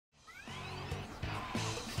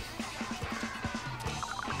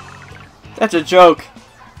That's a joke.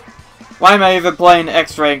 Why am I even playing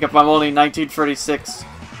X rank if I'm only 1936?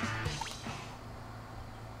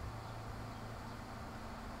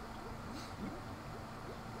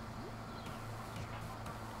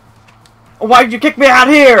 Why'd you kick me out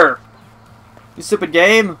here? You stupid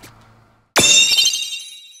game.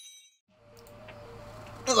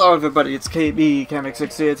 Hello everybody, it's KB,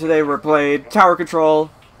 Kamix6 here. Today we're playing Tower Control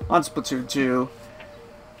on Splatoon 2.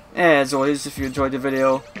 As always, if you enjoyed the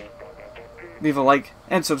video, leave a like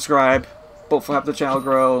and subscribe. Both will help the channel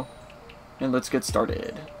grow. And let's get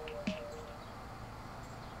started.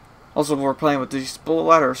 Also, we're playing with the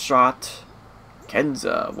Splatershot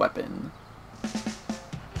Kenza weapon.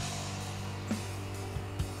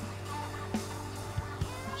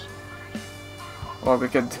 Or we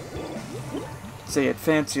could say it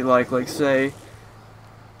fancy-like say,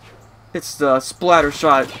 it's the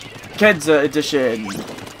Splatershot Kenza edition.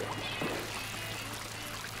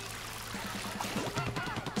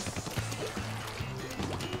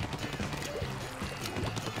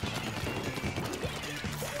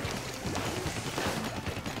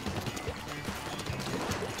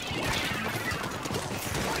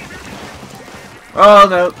 Oh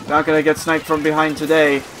no, not gonna get sniped from behind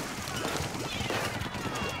today.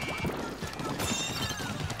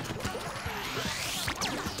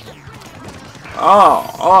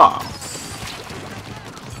 Oh.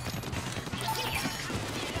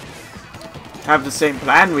 Have the same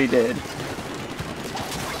plan we did.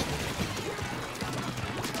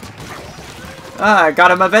 I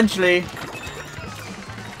got him eventually.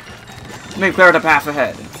 Let me clear the path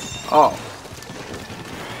ahead. Oh.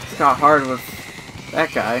 It's got hard with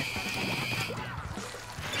that guy.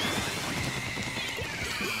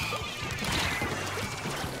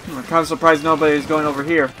 I'm kind of surprised nobody's going over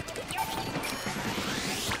here.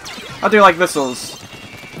 How do you like missiles?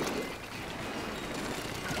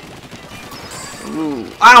 Ooh.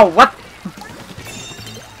 Ow! What?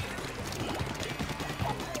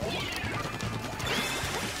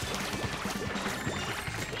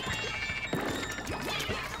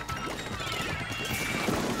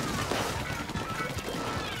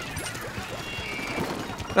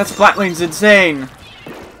 That Splatline's insane!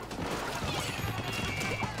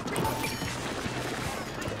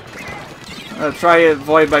 I'll try to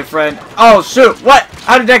avoid my friend. Oh shoot! What?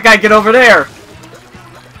 How did that guy get over there?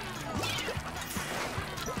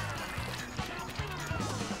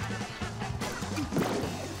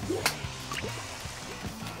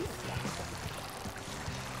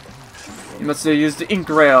 You must have used the ink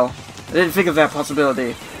rail. I didn't think of that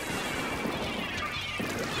possibility.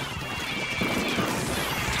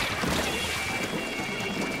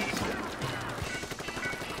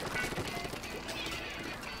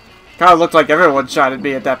 Kinda looked like everyone shot at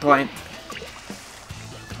me at that point.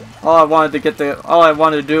 All I wanted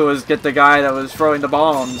to do was get the guy that was throwing the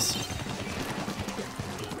bombs.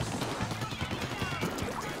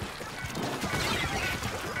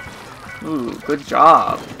 Ooh, good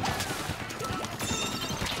job.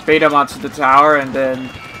 Bait him onto the tower and then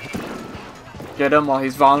get him while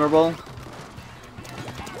he's vulnerable.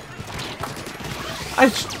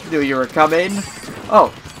 I knew you were coming.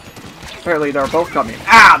 Oh. Apparently they're both coming.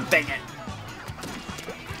 Ah, dang it!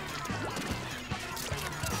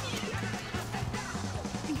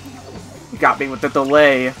 You got me with the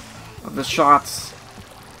delay of the shots.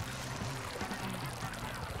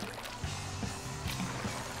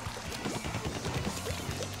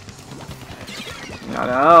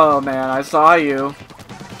 Oh man, I saw you.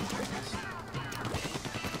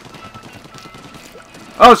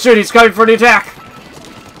 Oh shoot, he's coming for the attack!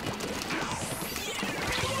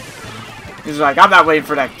 He's like, I'm not waiting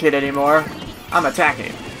for that kid anymore. I'm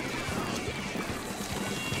attacking.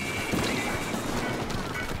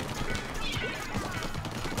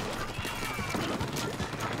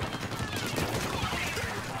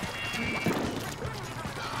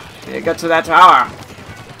 Okay, get to that tower.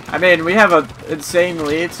 I mean, we have an insane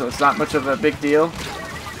lead, so it's not much of a big deal.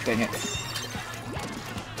 Dang it.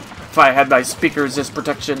 If I had my speaker resist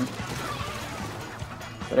protection.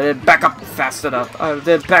 I didn't back up fast enough. I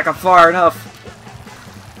didn't back up far enough.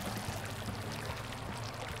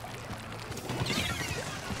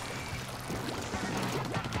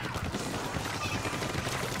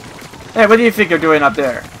 Hey, what do you think you're doing up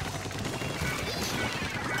there?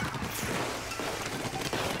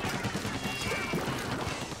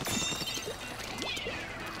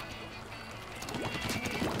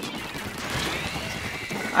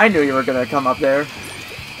 I knew you were gonna come up there.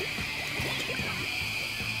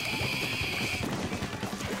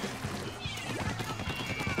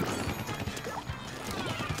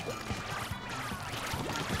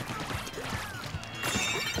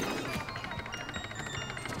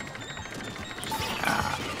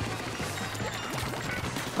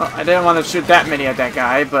 Well, I didn't want to shoot that many at that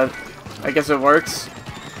guy, but I guess it works.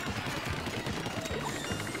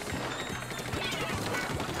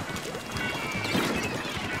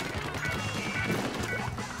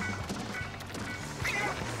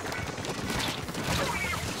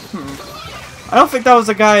 I don't think that was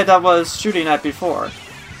the guy that was shooting at before.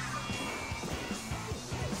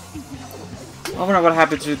 I wonder what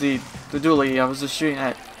happened to the dually I was just shooting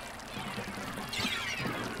at.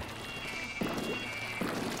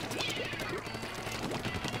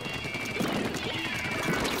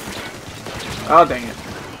 Oh, dang it.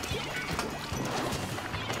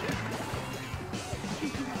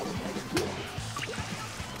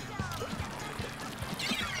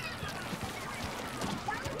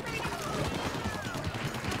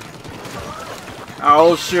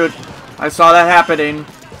 Oh, shoot. I saw that happening.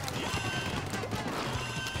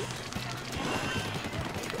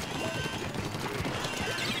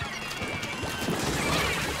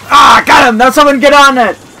 Ah, got him! Now someone get on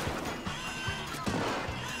it!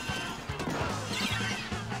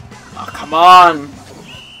 Oh, come on.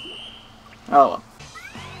 Oh, well.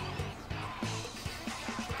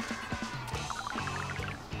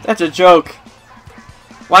 That's a joke.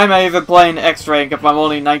 Why am I even playing X rank if I'm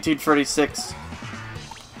only 1936?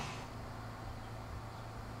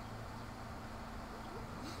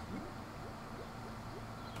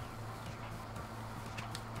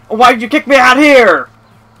 Why'd you kick me out here?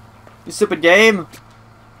 You stupid game.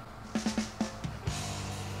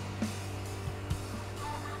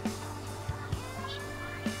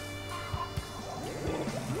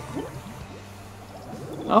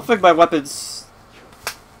 I don't think my weapon's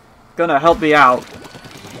gonna help me out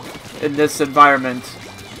in this environment.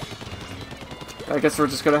 I guess we're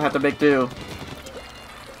just gonna have to make do.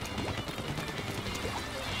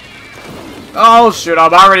 Oh shoot,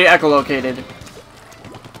 I'm already echolocated.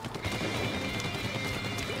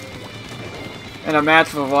 In a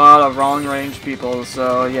match with a lot of wrong range people,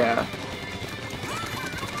 so yeah.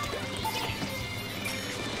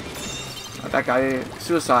 That guy,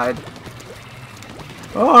 suicide.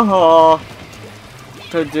 Oh,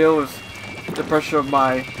 to deal with the pressure of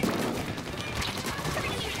my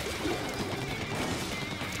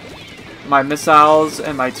missiles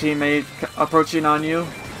and my teammate approaching on you.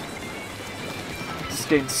 Just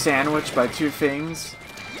getting sandwiched by two things.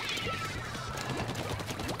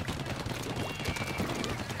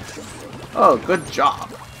 Oh, good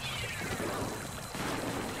job.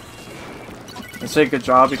 I say good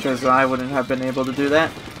job because I wouldn't have been able to do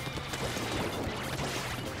that.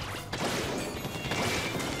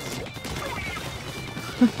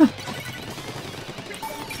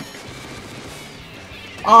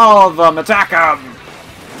 All of them, attack them!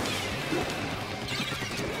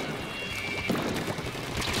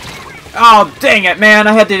 Oh, dang it, man!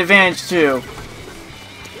 I had the advantage too.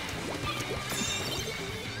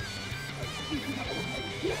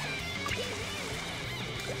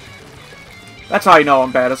 That's how you know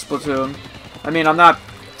I'm bad at Splatoon. I mean, I'm not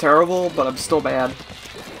terrible, but I'm still bad.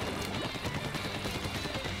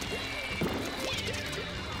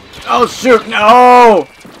 Oh shoot, no!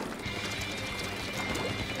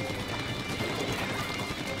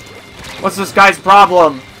 What's this guy's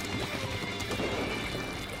problem?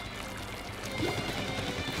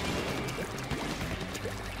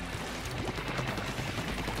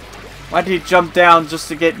 Why did he jump down just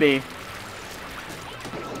to get me?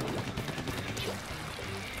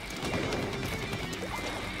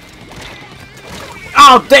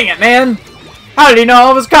 Oh, dang it, man! How did he know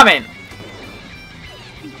I was coming?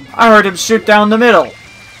 I heard him shoot down the middle.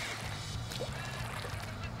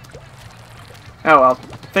 Oh well.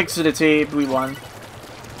 Thanks to the team, we won.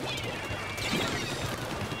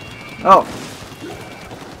 Oh.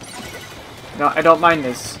 No, I don't mind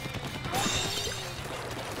this.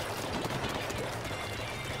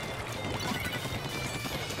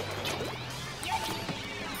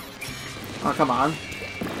 Oh, come on.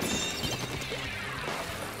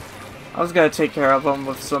 I was gonna take care of them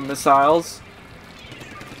with some missiles.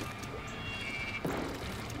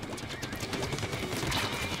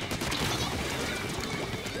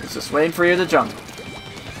 Just waiting for you to jump.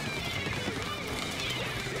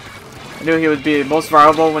 I knew he would be most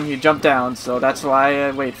vulnerable when he jumped down, so that's why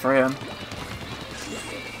I wait for him.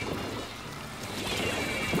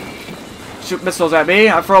 Shoot missiles at me,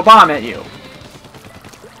 I throw a bomb at you.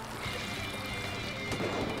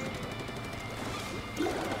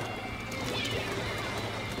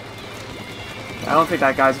 I don't think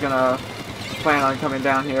that guy's gonna plan on coming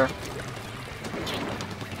down here.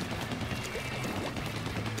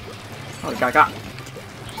 Oh, he got.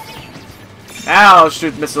 Now I'll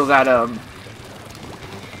shoot missiles at him.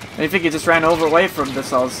 I think he just ran away from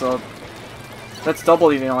this also. That's double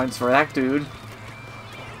the annoyance for that dude.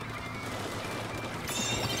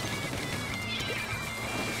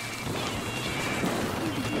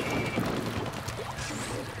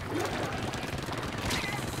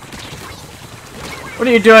 What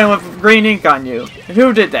are you doing with green ink on you?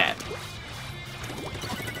 Who did that?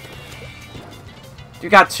 You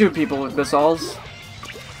got 2 people with missiles.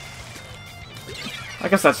 I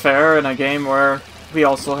guess that's fair in a game where we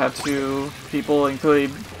also have 2 people,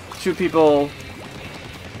 including 2 people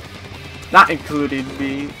not including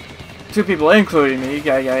me. 2 people including me,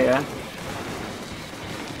 yeah.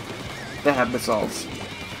 They have missiles.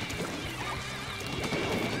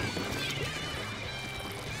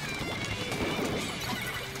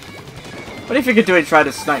 What if you could do it, try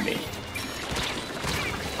to snipe me?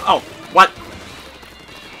 Oh, what?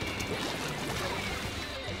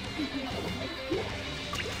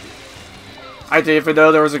 I didn't even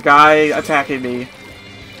know there was a guy attacking me.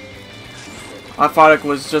 I thought it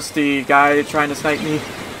was just the guy trying to snipe me.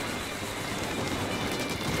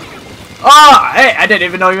 Oh, hey, I didn't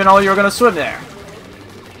even know you were gonna swim there.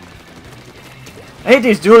 I hate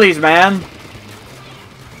these dualies, man.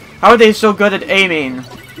 How are they so good at aiming?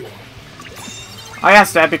 I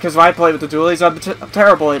asked that because when I play with the dualies, I'm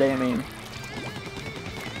terrible at aiming.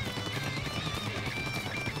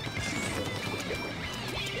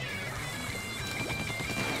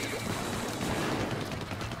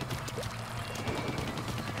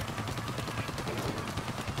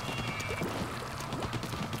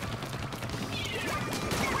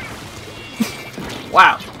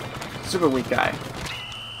 Wow. Super weak guy.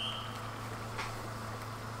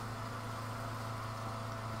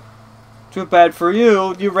 Too bad for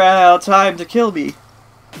you, you ran out of time to kill me.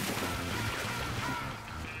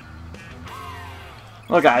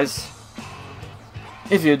 Well guys,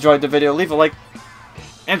 if you enjoyed the video, leave a like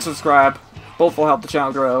and subscribe. Both will help the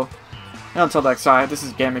channel grow. And until next time, this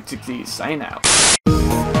is Gaming60 signing out.